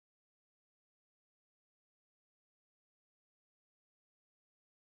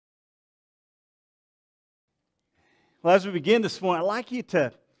Well, as we begin this morning, I'd like you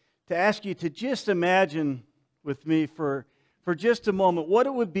to ask you to just imagine with me for just a moment what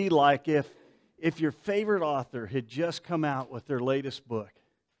it would be like if your favorite author had just come out with their latest book.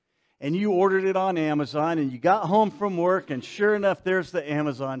 And you ordered it on Amazon, and you got home from work, and sure enough, there's the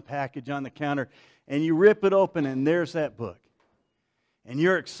Amazon package on the counter, and you rip it open, and there's that book. And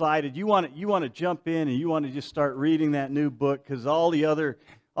you're excited. You want to jump in, and you want to just start reading that new book because all the other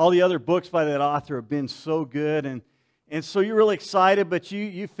books by that author have been so good, and so you're really excited. But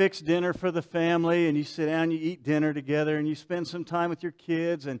you fix dinner for the family, and you sit down, you eat dinner together, and you spend some time with your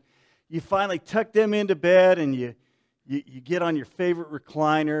kids, and you finally tuck them into bed, and you get on your favorite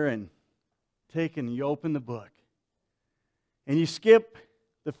recliner and you open the book. And you skip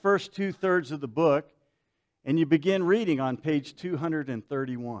the first 2/3 of the book and you begin reading on page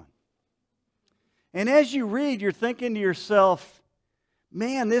 231. And as you read, you're thinking to yourself,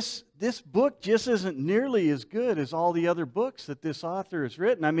 man, this book just isn't nearly as good as all the other books that this author has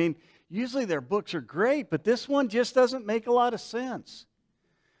written. I mean, usually their books are great, but this one just doesn't make a lot of sense.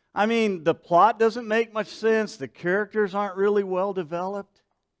 I mean, the plot doesn't make much sense. The characters aren't really well developed.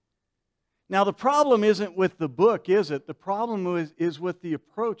 Now, the problem isn't with the book, is it? The problem is with the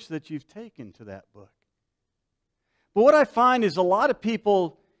approach that you've taken to that book. But what I find is a lot of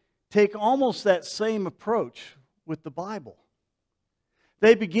people take almost that same approach with the Bible.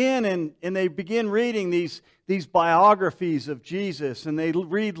 They begin and they begin reading these biographies of Jesus, and they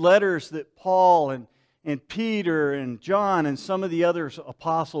read letters that Paul and Peter and John and some of the other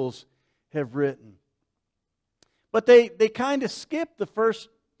apostles have written. But they kind of skip the first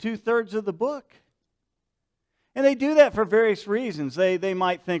 2/3 of the book. And they do that for various reasons. They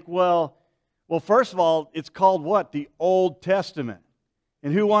might think, well, first of all, it's called what? The Old Testament.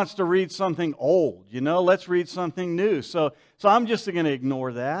 And who wants to read something old? Let's read something new. So I'm just going to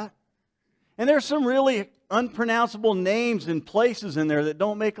ignore that. And there's some really unpronounceable names and places in there that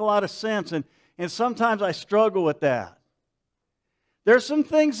don't make a lot of sense. And sometimes I struggle with that. There's some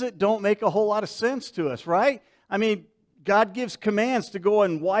things that don't make a whole lot of sense to us, right? I mean, God gives commands to go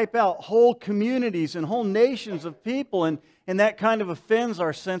and wipe out whole communities and whole nations of people, and that kind of offends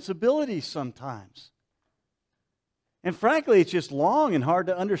our sensibilities sometimes. And frankly, it's just long and hard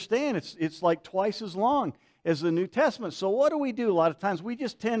to understand. It's like twice as long as the New Testament. So what do? A lot of times we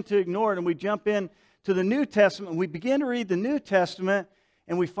just tend to ignore it, and we jump in to the New Testament, and we begin to read the New Testament,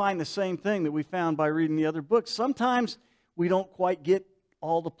 and we find the same thing that we found by reading the other books. Sometimes we don't quite get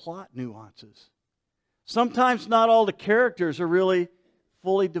all the plot nuances. Sometimes not all the characters are really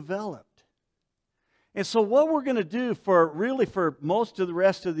fully developed. And so what we're going to do for most of the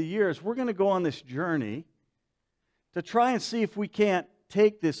rest of the year is we're going to go on this journey to try and see if we can't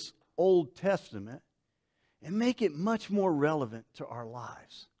take this Old Testament and make it much more relevant to our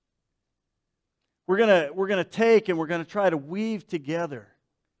lives. We're going to take and we're going to try to weave together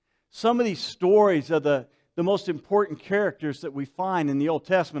some of these stories of the most important characters that we find in the Old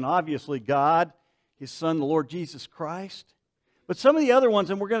Testament. Obviously, God, His Son, the Lord Jesus Christ. But some of the other ones,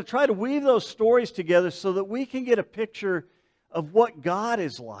 and we're going to try to weave those stories together so that we can get a picture of what God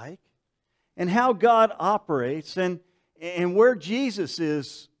is like and how God operates and where Jesus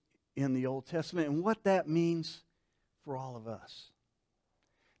is in the Old Testament and what that means for all of us.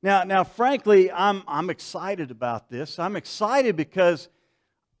 Now, frankly, I'm excited about this. I'm excited because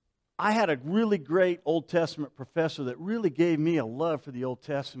I had a really great Old Testament professor that really gave me a love for the Old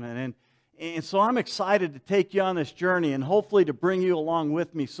Testament. And so I'm excited to take you on this journey and hopefully to bring you along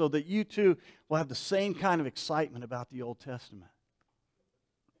with me so that you too will have the same kind of excitement about the Old Testament.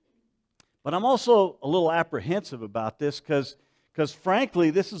 But I'm also a little apprehensive about this because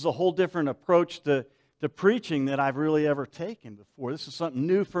frankly, this is a whole different approach to preaching that I've really ever taken before. This is something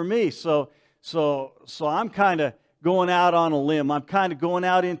new for me. So I'm kind of going out on a limb. I'm kind of going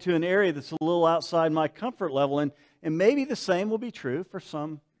out into an area that's a little outside my comfort level. And maybe the same will be true for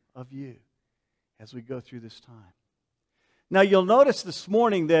some of you as we go through this time. Now, you'll notice this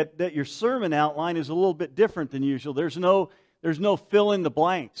morning that your sermon outline is a little bit different than usual. There's no fill in the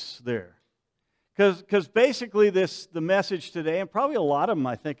blanks there. Because basically the message today, and probably a lot of them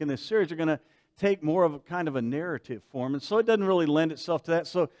I think in this series, are going to take more of a kind of a narrative form. And so it doesn't really lend itself to that.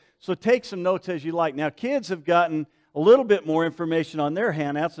 So take some notes as you like. Now, kids have gotten a little bit more information on their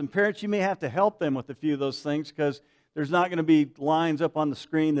handouts, and parents, you may have to help them with a few of those things because there's not going to be lines up on the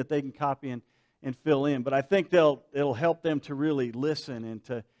screen that they can copy and fill in. But I think it'll help them to really listen and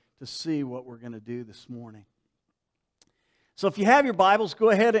to see what we're going to do this morning. So if you have your Bibles,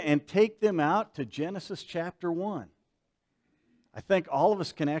 go ahead and take them out to Genesis chapter 1. I think all of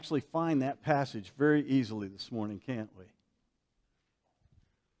us can actually find that passage very easily this morning, can't we?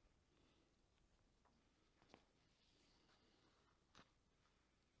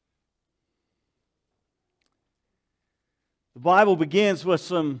 The Bible begins with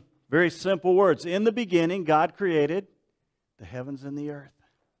some very simple words. In the beginning, God created the heavens and the earth.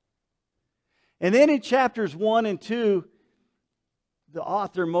 And then in chapters 1 and 2, the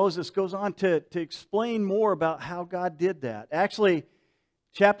author, Moses, goes on to explain more about how God did that. Actually,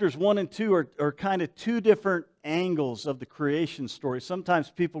 chapters 1 and 2 are kind of two different angles of the creation story.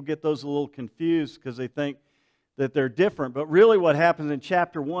 Sometimes people get those a little confused because they think that they're different. But really what happens in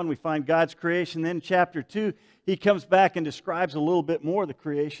chapter 1, we find God's creation. Then in chapter 2, he comes back and describes a little bit more the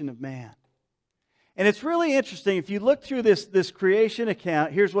creation of man. And it's really interesting. If you look through this creation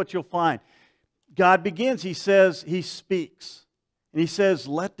account, here's what you'll find. God begins, he says, he speaks. And he says,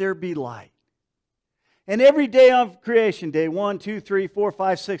 let there be light. And every day of creation, day 1, 2, 3, 4,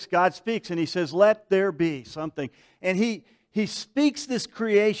 5, 6, God speaks and he says, let there be something. And he speaks this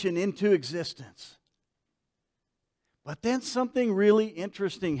creation into existence. But then something really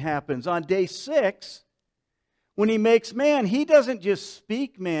interesting happens. On day 6, when he makes man, he doesn't just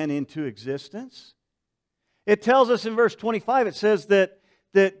speak man into existence. It tells us in verse 25, it says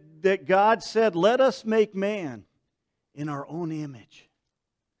that God said, let us make man in our own image.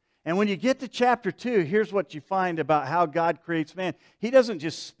 And when you get to chapter 2, here's what you find about how God creates man. He doesn't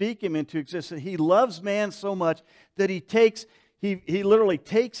just speak him into existence. He loves man so much that he literally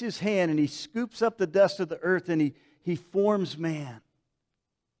takes his hand and he scoops up the dust of the earth and he forms man.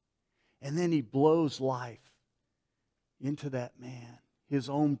 And then he blows life into that man. His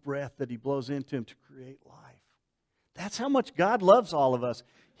own breath that he blows into him to create life. That's how much God loves all of us.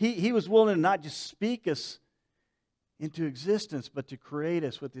 He was willing to not just speak us into existence, but to create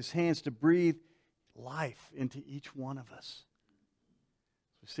us with his hands, to breathe life into each one of us.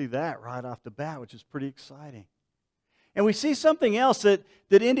 We see that right off the bat, which is pretty exciting. And we see something else that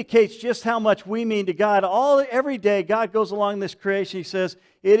indicates just how much we mean to God. Every day, God goes along this creation. He says,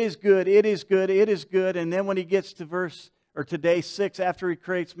 it is good, it is good, it is good. And then when he gets to day 6, after he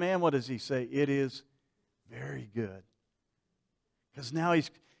creates man, what does he say? It is very good. Because now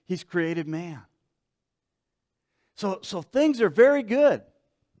he's created man. So things are very good.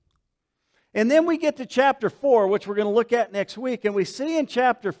 And then we get to chapter 4, which we're going to look at next week. And we see in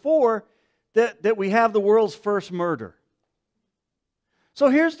chapter 4 that we have the world's first murder. So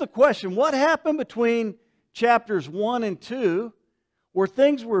here's the question. What happened between chapters 1 and 2 where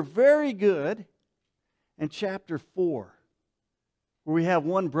things were very good and chapter 4 where we have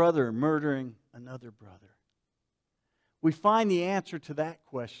one brother murdering another brother? We find the answer to that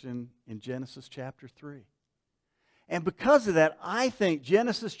question in Genesis chapter 3. And because of that, I think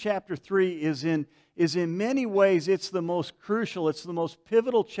Genesis chapter 3 is in many ways, it's the most crucial, it's the most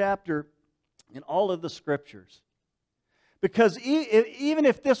pivotal chapter in all of the Scriptures. Because even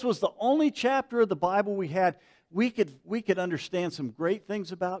if this was the only chapter of the Bible we had, we could understand some great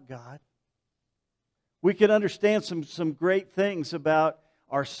things about God. We could understand some great things about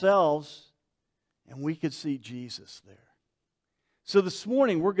ourselves, and we could see Jesus there. So this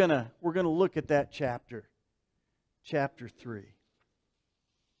morning we're gonna look at that chapter. Chapter 3.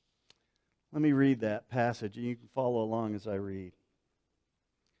 Let me read that passage, and you can follow along as I read.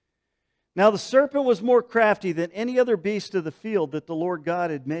 Now the serpent was more crafty than any other beast of the field that the Lord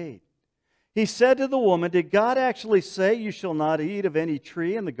God had made. He said to the woman, did God actually say you shall not eat of any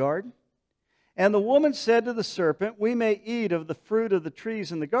tree in the garden? And the woman said to the serpent, we may eat of the fruit of the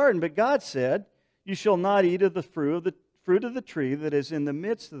trees in the garden, but God said, you shall not eat of the fruit of the tree that is in the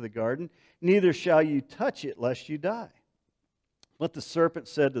midst of the garden, neither shall you touch it, lest you die. But the serpent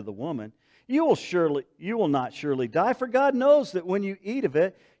said to the woman, you will not surely die, for God knows that when you eat of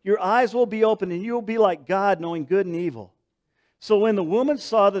it, your eyes will be opened, and you will be like God, knowing good and evil. So when the woman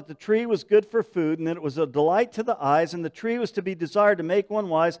saw that the tree was good for food, and that it was a delight to the eyes, and the tree was to be desired to make one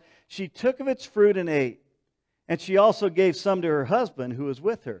wise, she took of its fruit and ate. And she also gave some to her husband who was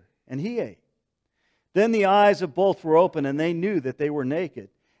with her, and he ate. Then the eyes of both were open, and they knew that they were naked.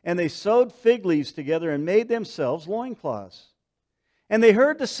 And they sewed fig leaves together and made themselves loincloths. And they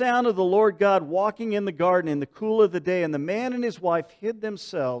heard the sound of the Lord God walking in the garden in the cool of the day. And the man and his wife hid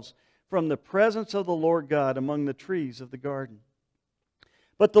themselves from the presence of the Lord God among the trees of the garden.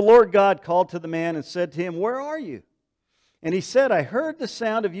 But the Lord God called to the man and said to him, where are you? And he said, I heard the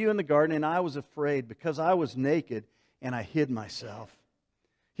sound of you in the garden, and I was afraid, because I was naked, and I hid myself.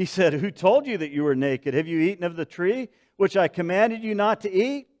 He said, who told you that you were naked? Have you eaten of the tree which I commanded you not to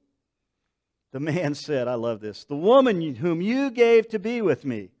eat? The man said, I love this, the woman whom you gave to be with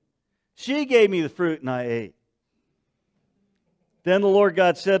me, she gave me the fruit and I ate. Then the Lord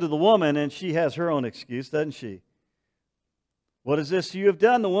God said to the woman, and she has her own excuse, doesn't she? What is this you have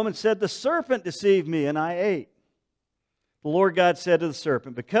done? The woman said, the serpent deceived me and I ate. The Lord God said to the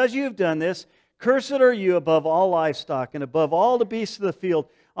serpent, because you have done this, Cursed are you above all livestock and above all the beasts of the field.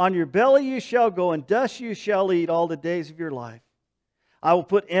 On your belly you shall go, and dust you shall eat all the days of your life. I will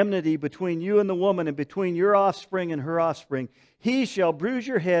put enmity between you and the woman, and between your offspring and her offspring. He shall bruise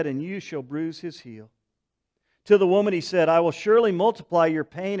your head, and you shall bruise his heel. To the woman he said, I will surely multiply your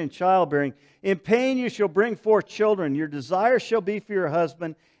pain in childbearing. In pain you shall bring forth children. Your desire shall be for your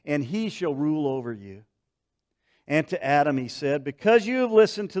husband, and he shall rule over you. And to Adam he said, because you have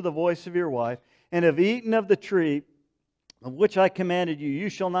listened to the voice of your wife, and have eaten of the tree of which I commanded you, you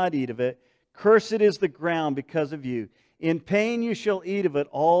shall not eat of it. Cursed is the ground because of you. In pain you shall eat of it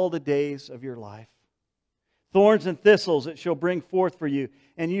all the days of your life. Thorns and thistles it shall bring forth for you,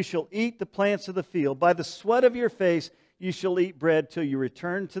 and you shall eat the plants of the field. By the sweat of your face you shall eat bread till you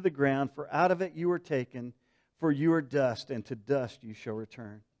return to the ground, for out of it you were taken, for you are dust, and to dust you shall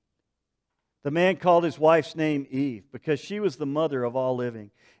return. The man called his wife's name Eve, because she was the mother of all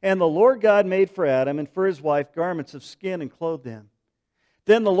living. And the Lord God made for Adam and for his wife garments of skin and clothed them.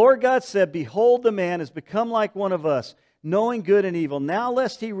 Then the Lord God said, behold, the man has become like one of us, knowing good and evil. Now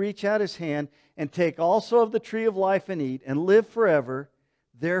lest he reach out his hand and take also of the tree of life and eat and live forever.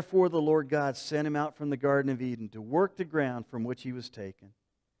 Therefore the Lord God sent him out from the Garden of Eden to work the ground from which he was taken.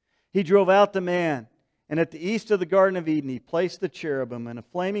 He drove out the man, and at the east of the Garden of Eden he placed the cherubim and a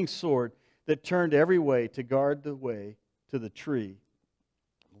flaming sword that turned every way to guard the way to the tree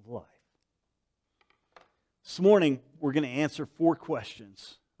of life. This morning, we're going to answer 4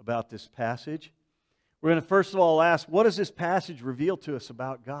 questions about this passage. We're going to first of all ask, what does this passage reveal to us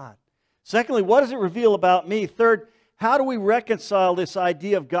about God? Secondly, what does it reveal about me? Third, how do we reconcile this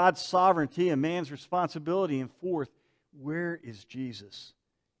idea of God's sovereignty and man's responsibility? And fourth, where is Jesus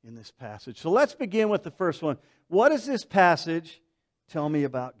in this passage? So let's begin with the first one. What does this passage tell me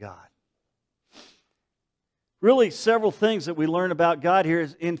about God? Really, several things that we learn about God here.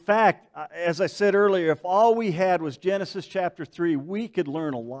 In fact, as I said earlier, if all we had was Genesis chapter 3, we could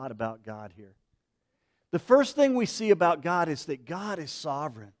learn a lot about God here. The first thing we see about God is that God is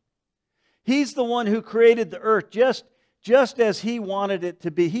sovereign. He's the one who created the earth just as He wanted it to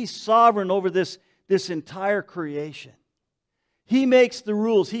be. He's sovereign over this entire creation. He makes the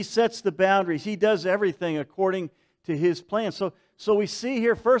rules. He sets the boundaries. He does everything according to His plan. So we see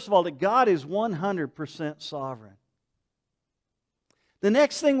here, first of all, that God is 100% sovereign. The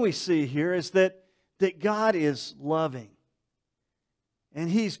next thing we see here is that God is loving.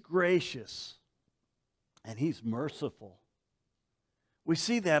 And He's gracious. And He's merciful. We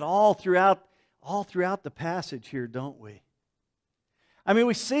see that all throughout the passage here, don't we? I mean,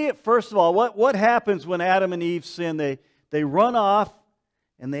 we see it, first of all, what happens when Adam and Eve sin? They run off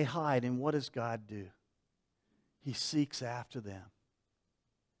and they hide. And what does God do? He seeks after them.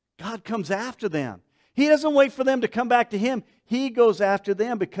 God comes after them. He doesn't wait for them to come back to Him. He goes after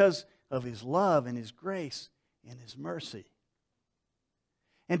them because of His love and His grace and His mercy.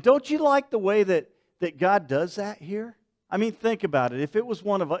 And don't you like the way that God does that here? I mean, think about it. If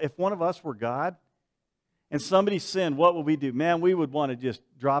one of us were God and somebody sinned, what would we do? Man, we would want to just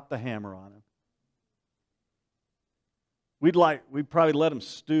drop the hammer on him. We'd probably let him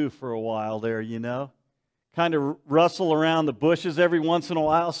stew for a while there, you know. Kind of rustle around the bushes every once in a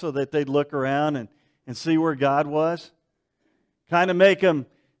while so that they'd look around and see where God was. Kind of make them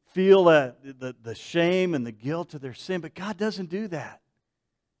feel the shame and the guilt of their sin. But God doesn't do that.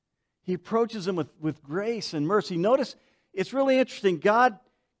 He approaches them with grace and mercy. Notice, it's really interesting. God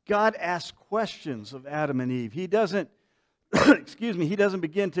asks questions of Adam and Eve. He doesn't, he doesn't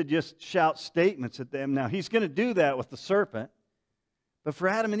begin to just shout statements at them. Now, He's going to do that with the serpent. But for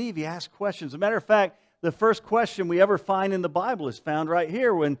Adam and Eve, He asks questions. As a matter of fact, the first question we ever find in the Bible is found right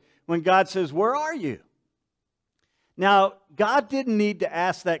here when God says, where are you? Now, God didn't need to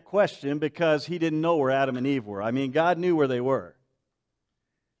ask that question because He didn't know where Adam and Eve were. I mean, God knew where they were.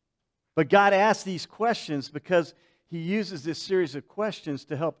 But God asked these questions because He uses this series of questions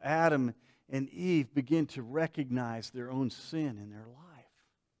to help Adam and Eve begin to recognize their own sin in their life.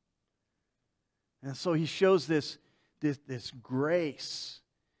 And so He shows this grace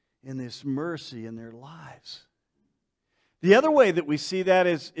and this mercy in their lives. The other way that we see that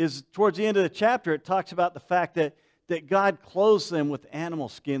is towards the end of the chapter, it talks about the fact that God clothes them with animal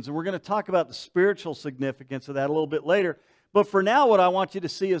skins. And we're going to talk about the spiritual significance of that a little bit later. But for now, what I want you to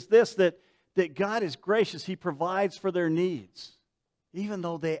see is this, that God is gracious. He provides for their needs, even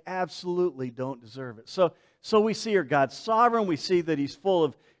though they absolutely don't deserve it. So we see here God's sovereign. We see that He's full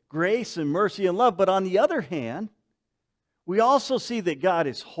of grace and mercy and love. But on the other hand, we also see that God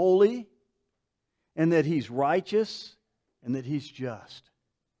is holy and that He's righteous and that He's just.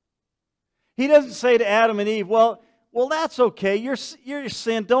 He doesn't say to Adam and Eve, well, well, that's okay. Your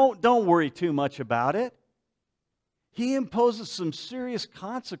sin, don't worry too much about it. He imposes some serious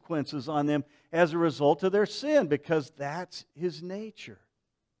consequences on them as a result of their sin, because that's His nature.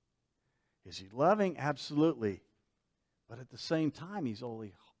 Is He loving? Absolutely. But at the same time, He's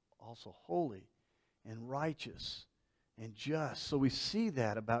also holy and righteous and just. So we see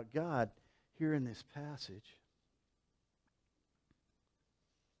that about God here in this passage.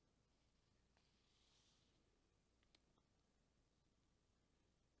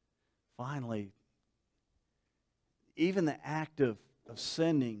 Finally, even the act of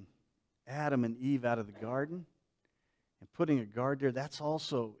sending Adam and Eve out of the garden and putting a guard there, it's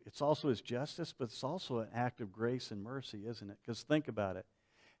also His justice, but it's also an act of grace and mercy, isn't it? Because think about it.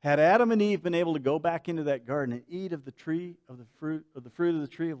 Had Adam and Eve been able to go back into that garden and eat of the fruit of the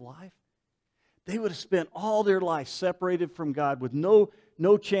tree of life, they would have spent all their life separated from God with no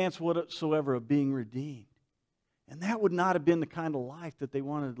chance whatsoever of being redeemed. And that would not have been the kind of life that they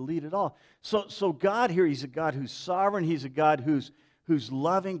wanted to lead at all. So God here, He's a God who's sovereign. He's a God who's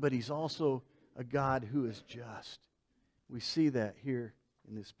loving, but He's also a God who is just. We see that here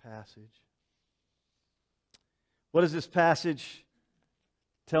in this passage. What does this passage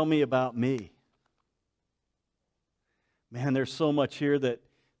tell me about me? Man, there's so much here that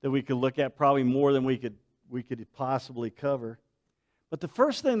we could look at, probably more than we could possibly cover. But the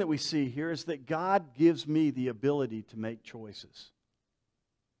first thing that we see here is that God gives me the ability to make choices.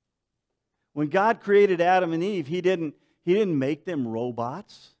 When God created Adam and Eve, He didn't make them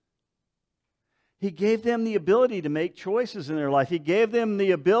robots. He gave them the ability to make choices in their life. He gave them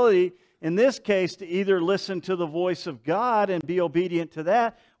the ability, in this case, to either listen to the voice of God and be obedient to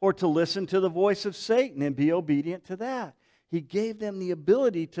that, or to listen to the voice of Satan and be obedient to that. He gave them the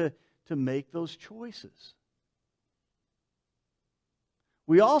ability to make those choices.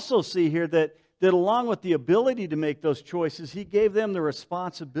 We also see here that along with the ability to make those choices, He gave them the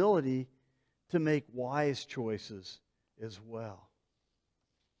responsibility to make wise choices as well.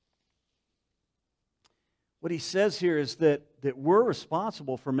 What He says here is that we're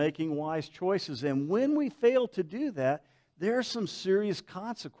responsible for making wise choices, and when we fail to do that, there are some serious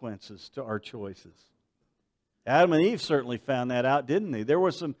consequences to our choices. Adam and Eve certainly found that out, didn't they? There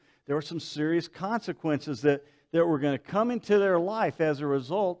were some serious consequences that were going to come into their life as a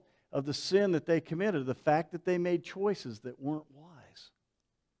result of the sin that they committed, the fact that they made choices that weren't wise.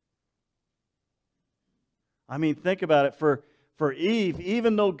 I mean, think about it. For Eve,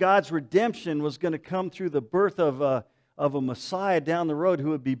 even though God's redemption was going to come through the birth of a Messiah down the road who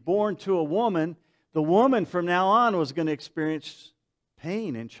would be born to a woman, the woman from now on was going to experience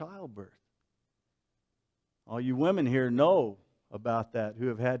pain in childbirth. All you women here know about that who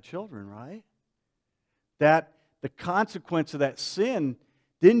have had children, right? That the consequence of that sin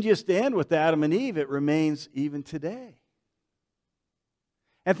didn't just end with Adam and Eve, it remains even today.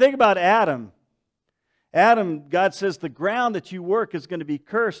 And think about Adam. Adam, God says, the ground that you work is going to be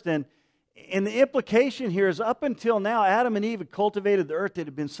cursed. And the implication here is up until now, Adam and Eve had cultivated the earth that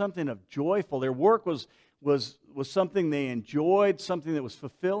had been something of joyful. Their work was something they enjoyed, something that was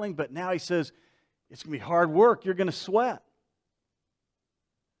fulfilling. But now He says, it's going to be hard work. You're going to sweat.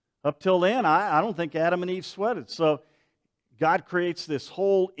 Up till then, I don't think Adam and Eve sweated. So God creates this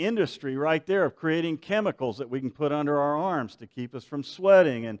whole industry right there of creating chemicals that we can put under our arms to keep us from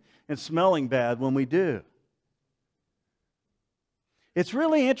sweating and smelling bad when we do. It's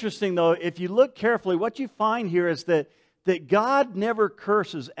really interesting, though, if you look carefully, what you find here is that God never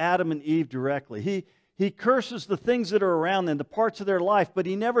curses Adam and Eve directly. He curses the things that are around them, the parts of their life, but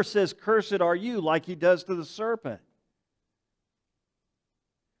He never says, "Cursed are you," like He does to the serpent.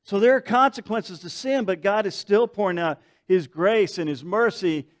 So there are consequences to sin, but God is still pouring out His grace and His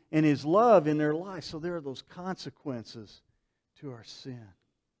mercy and His love in their life. So there are those consequences to our sin.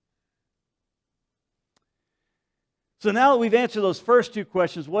 So now that we've answered those first two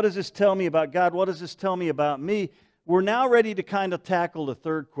questions, what does this tell me about God? What does this tell me about me? We're now ready to kind of tackle the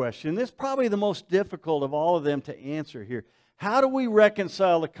third question. This is probably the most difficult of all of them to answer here. How do we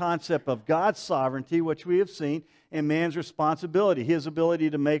reconcile the concept of God's sovereignty, which we have seen, and man's responsibility, his ability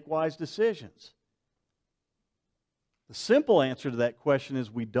to make wise decisions? The simple answer to that question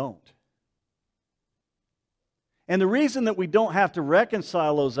is we don't. And the reason that we don't have to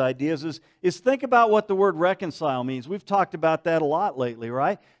reconcile those ideas is think about what the word reconcile means. We've talked about that a lot lately,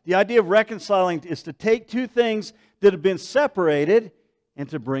 right? The idea of reconciling is to take two things that have been separated and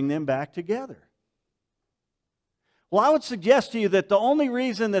to bring them back together. Well, I would suggest to you that the only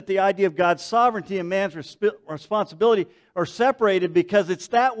reason that the idea of God's sovereignty and man's responsibility are separated because it's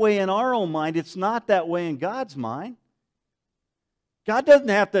that way in our own mind. It's not that way in God's mind. God doesn't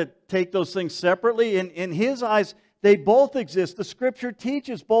have to take those things separately. In His eyes, They both exist. The Scripture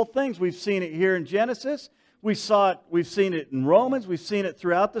teaches both things. We've seen it here in Genesis. We've seen it in Romans. We've seen it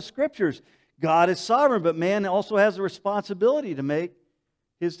throughout the Scriptures. God is sovereign, but man also has a responsibility to make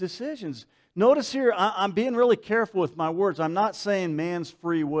his decisions. Notice here, I'm being really careful with my words. I'm not saying man's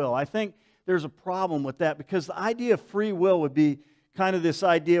free will. I think there's a problem with that, because the idea of free will would be kind of this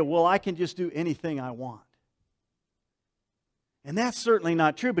idea, well, I can just do anything I want. And that's certainly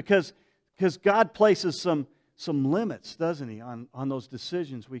not true, because God places some limits, doesn't He, on those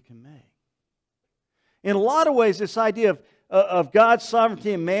decisions we can make. In a lot of ways, this idea of God's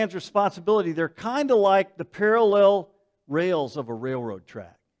sovereignty and man's responsibility, they're kind of like the parallel rails of a railroad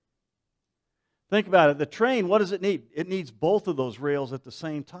track. Think about it. The train, what does it need? It needs both of those rails at the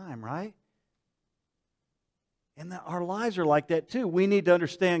same time, right? And our lives are like that too. We need to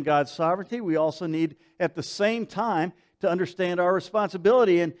understand God's sovereignty. We also need, at the same time, to understand our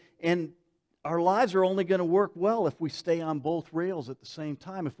responsibility. And our lives are only going to work well if we stay on both rails at the same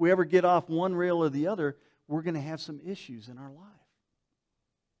time. If we ever get off one rail or the other, we're going to have some issues in our life.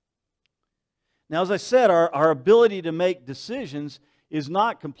 Now, as I said, our ability to make decisions is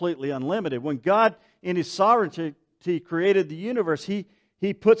not completely unlimited. When God, in His sovereignty, created the universe,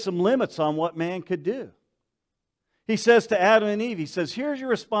 He put some limits on what man could do. He says to Adam and Eve, He says, here's your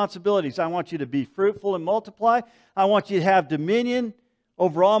responsibilities. I want you to be fruitful and multiply. I want you to have dominion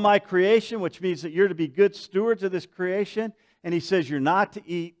over all my creation, which means that you're to be good stewards of this creation. And He says you're not to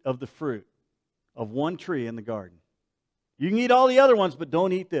eat of the fruit of one tree in the garden. You can eat all the other ones, but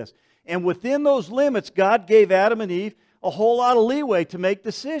don't eat this. And within those limits, God gave Adam and Eve a whole lot of leeway to make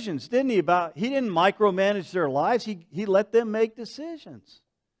decisions, didn't He? He didn't micromanage their lives. He let them make decisions.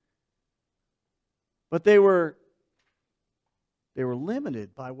 But they were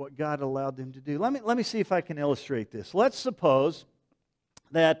limited by what God allowed them to do. Let me see if I can illustrate this. Let's suppose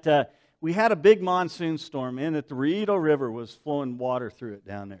that we had a big monsoon storm and that the Rito River was flowing water through it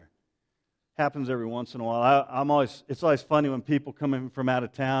down there. Happens every once in a while. It's always funny when people come in from out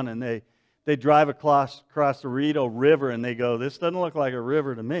of town and they drive across the Rito River and they go, this doesn't look like a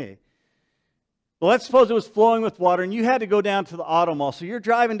river to me. Well, let's suppose it was flowing with water and you had to go down to the auto mall. So you're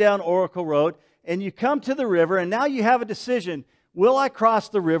driving down Oracle Road and you come to the river and now you have a decision. Will I cross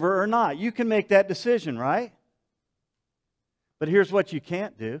the river or not? You can make that decision, right? But here's what you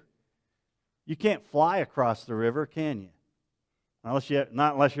can't do. You can't fly across the river, can you?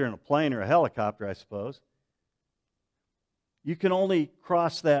 Not unless you're in a plane or a helicopter, I suppose. You can only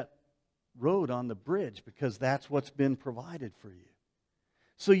cross that road on the bridge because that's what's been provided for you.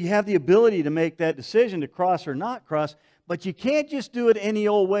 So you have the ability to make that decision to cross or not cross, but you can't just do it any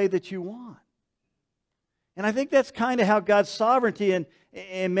old way that you want. And I think that's kind of how God's sovereignty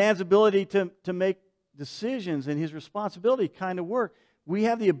and man's ability to make decisions and His responsibility kind of work. We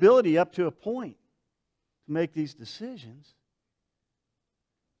have the ability up to a point to make these decisions,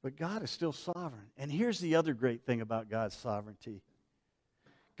 but God is still sovereign. And here's the other great thing about God's sovereignty.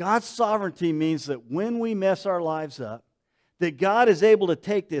 God's sovereignty means that when we mess our lives up, that God is able to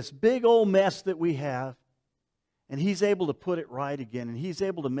take this big old mess that we have and He's able to put it right again, and He's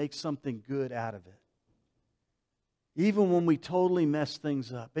able to make something good out of it. Even when we totally mess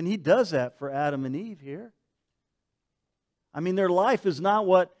things up. And He does that for Adam and Eve here. I mean, their life is not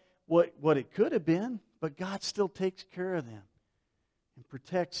what it could have been, but God still takes care of them and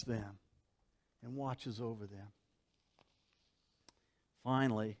protects them and watches over them.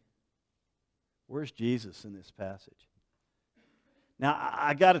 Finally, where's Jesus in this passage? Now,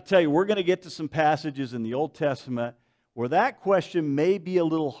 I got to tell you, we're going to get to some passages in the Old Testament where that question may be a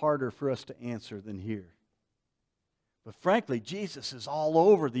little harder for us to answer than here. But frankly, Jesus is all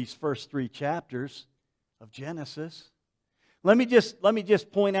over these first 3 chapters of Genesis. Let me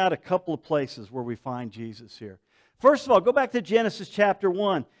just point out a couple of places where we find Jesus here. First of all, go back to Genesis chapter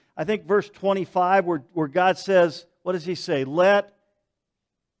 1. I think verse 25 where God says, what does He say? Let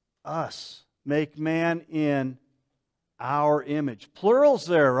us make man in our image. Plural's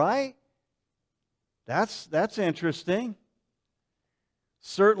there, right? That's interesting.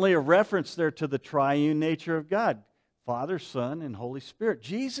 Certainly a reference there to the triune nature of God. Father, Son, and Holy Spirit.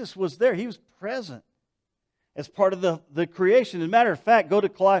 Jesus was there. He was present as part of the creation. As a matter of fact,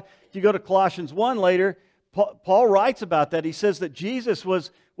 if you go to Colossians 1 later, Paul writes about that. He says that Jesus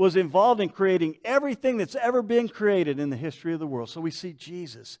was involved in creating everything that's ever been created in the history of the world. So we see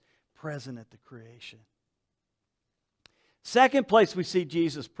Jesus present at the creation. Second place we see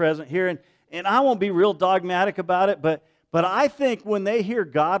Jesus present here, and I won't be real dogmatic about it, but I think when they hear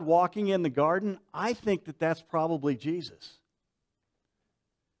God walking in the garden, I think that that's probably Jesus.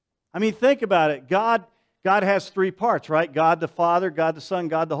 I mean, think about it. God God has three parts, right? God the Father, God the Son,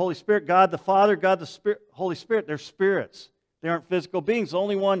 God the Holy Spirit. God the Father, God the Holy Spirit, they're spirits. They aren't physical beings. The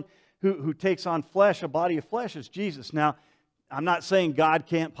only one who takes on flesh, a body of flesh, is Jesus. Now, I'm not saying God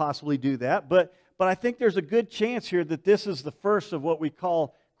can't possibly do that, but I think there's a good chance here that this is the first of what we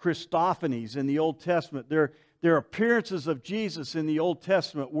call Christophanies in the Old Testament. They're appearances of Jesus in the Old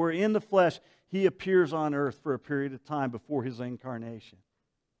Testament where in the flesh He appears on earth for a period of time before His incarnation.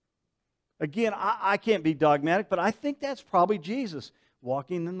 Again, I can't be dogmatic, but I think that's probably Jesus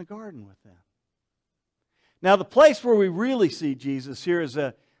walking in the garden with them. Now, the place where we really see Jesus here is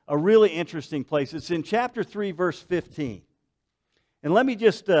a really interesting place. It's in chapter 3, verse 15. And let me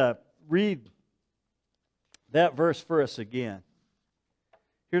just read that verse for us again.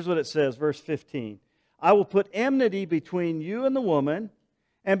 Here's what it says, verse 15. I will put enmity between you and the woman,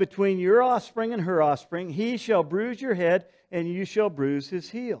 and between your offspring and her offspring. He shall bruise your head, and you shall bruise his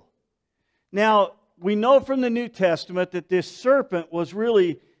heel. Now, we know from the New Testament that this serpent was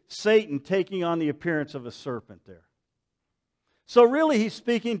really Satan taking on the appearance of a serpent there. So really, he's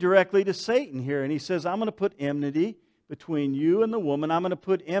speaking directly to Satan here, and he says, I'm going to put enmity between you and the woman. I'm going to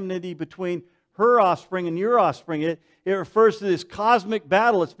put enmity between her offspring and your offspring. It refers to this cosmic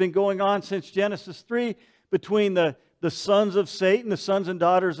battle that's been going on since Genesis 3 between the sons of Satan, the sons and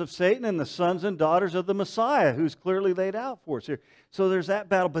daughters of Satan, and the sons and daughters of the Messiah, who's clearly laid out for us here. So there's that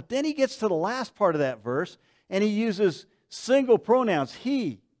battle. But then he gets to the last part of that verse, and he uses single pronouns,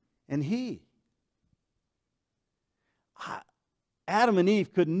 he and he. Adam and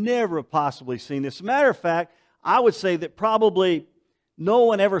Eve could never have possibly seen this. As a matter of fact, I would say that probably no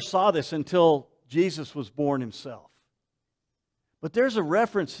one ever saw this until Jesus was born himself. But there's a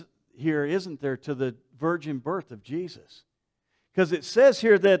reference here, isn't there, to the virgin birth of Jesus? Because it says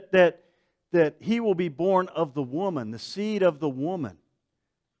here that he will be born of the woman, the seed of the woman.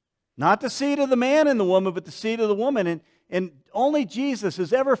 Not the seed of the man in the woman, but the seed of the woman. And only Jesus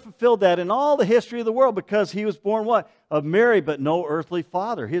has ever fulfilled that in all the history of the world, because he was born what? Of Mary, but no earthly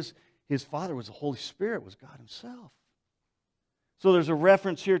father. His father was the Holy Spirit, was God himself. So there's a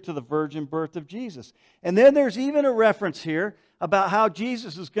reference here to the virgin birth of Jesus. And then there's even a reference here about how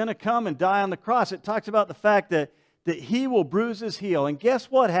Jesus is going to come and die on the cross. It talks about the fact that he will bruise his heel. And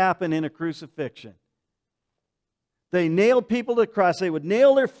guess what happened in a crucifixion? They nailed people to the cross. They would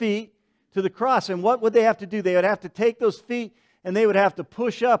nail their feet to the cross. And what would they have to do? They would have to take those feet and they would have to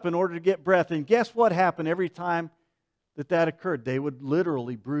push up in order to get breath. And guess what happened every time that occurred? They would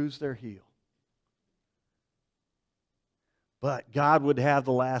literally bruise their heel. But God would have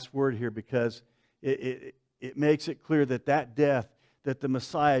the last word here, because it makes it clear that death, that the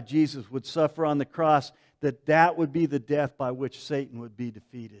Messiah, Jesus, would suffer on the cross, that would be the death by which Satan would be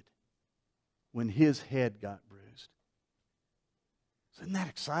defeated when his head got bruised. Isn't that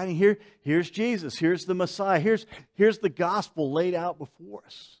exciting? Here's Jesus. Here's the Messiah. Here's the gospel laid out before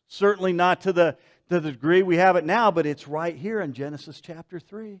us. Certainly not to the degree we have it now, but it's right here in Genesis chapter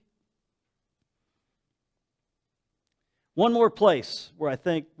 3. One more place where I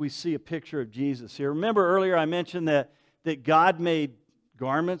think we see a picture of Jesus here. Remember earlier I mentioned that God made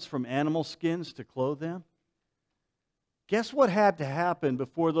garments from animal skins to clothe them? Guess what had to happen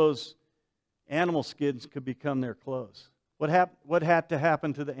before those animal skins could become their clothes? What had to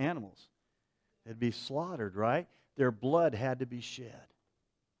happen to the animals? They'd be slaughtered, right? Their blood had to be shed.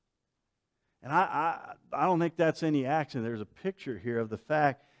 And I don't think that's any accident. There's a picture here of the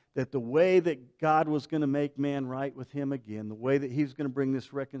fact that the way that God was going to make man right with him again, the way that he was going to bring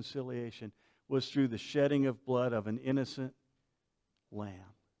this reconciliation, was through the shedding of blood of an innocent lamb,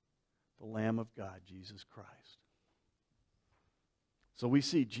 the Lamb of God, Jesus Christ. So we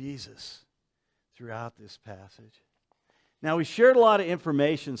see Jesus throughout this passage. Now, we shared a lot of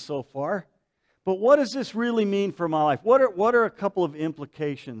information so far, but what does this really mean for my life? What are a couple of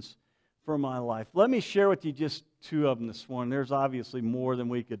implications for my life? Let me share with you just two of them this morning. There's obviously more than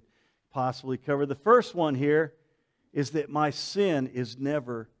we could possibly cover. The first one here is that my sin is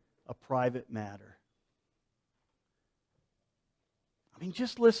never a private matter. I mean,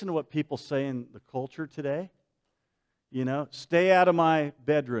 just listen to what people say in the culture today. You know, stay out of my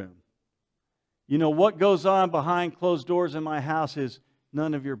bedroom. You know, what goes on behind closed doors in my house is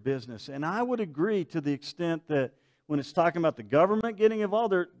none of your business. And I would agree to the extent that when it's talking about the government getting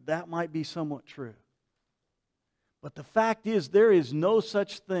involved, that might be somewhat true. But the fact is, there is no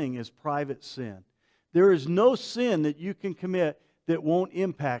such thing as private sin. There is no sin that you can commit that won't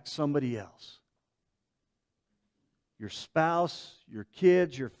impact somebody else. Your spouse, your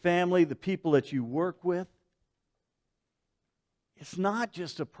kids, your family, the people that you work with. It's not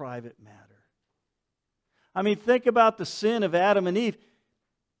just a private matter. I mean, think about the sin of Adam and Eve.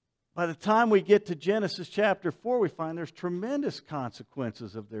 by the time we get to Genesis chapter 4, we find there's tremendous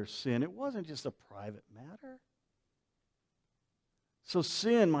consequences of their sin. It wasn't just a private matter. So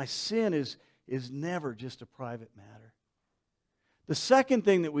my sin is never just a private matter. The second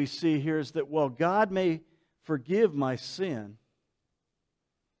thing that we see here is that while God may forgive my sin,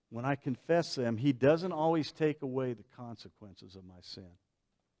 when I confess them, He doesn't always take away the consequences of my sin.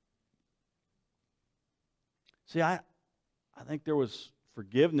 See, I think there was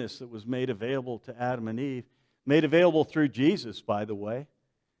forgiveness that was made available to Adam and Eve, made available through Jesus, by the way.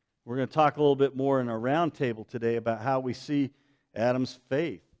 We're going to talk a little bit more in our roundtable today about how we see Adam's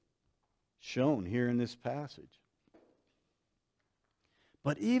faith shown here in this passage.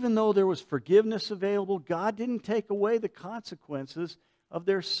 But even though there was forgiveness available, God didn't take away the consequences of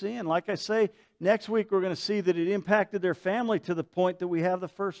their sin. Like I say, next week we're going to see that it impacted their family to the point that we have the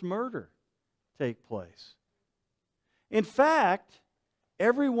first murder take place. In fact,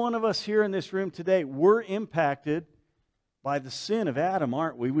 every one of us here in this room today, we're impacted by the sin of Adam,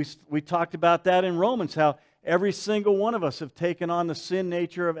 aren't we? We talked about that in Romans, how every single one of us have taken on the sin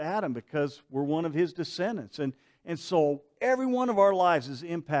nature of Adam because we're one of his descendants. And so every one of our lives is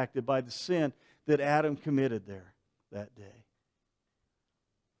impacted by the sin that Adam committed there that day.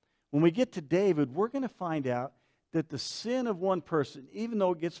 When we get to David, we're going to find out that the sin of one person, even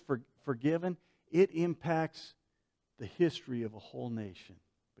though it gets forgiven, it impacts the history of a whole nation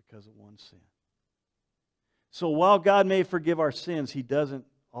because of one sin. So while God may forgive our sins, He doesn't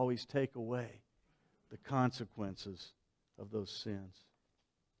always take away the consequences of those sins.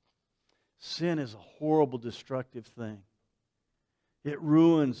 Sin is a horrible, destructive thing. It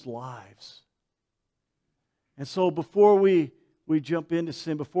ruins lives. And so before we jump into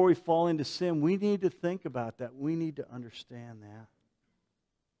sin, before we fall into sin, we need to think about that. We need to understand that.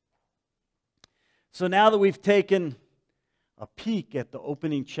 So now that we've taken a peek at the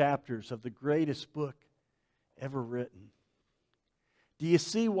opening chapters of the greatest book ever written, do you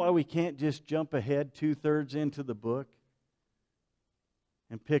see why we can't just jump ahead 2/3 into the book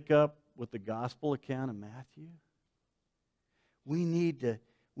and pick up with the gospel account of Matthew? We need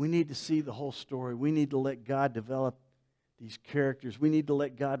to see the whole story. We need to let God develop these characters. We need to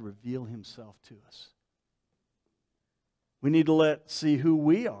let God reveal Himself to us. We need to see who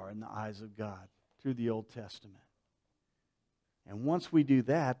we are in the eyes of God through the Old Testament. And once we do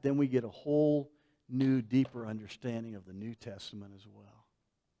that, then we get a whole new, deeper understanding of the New Testament as well.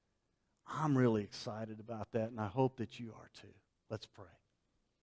 I'm really excited about that, and I hope that you are too. Let's pray.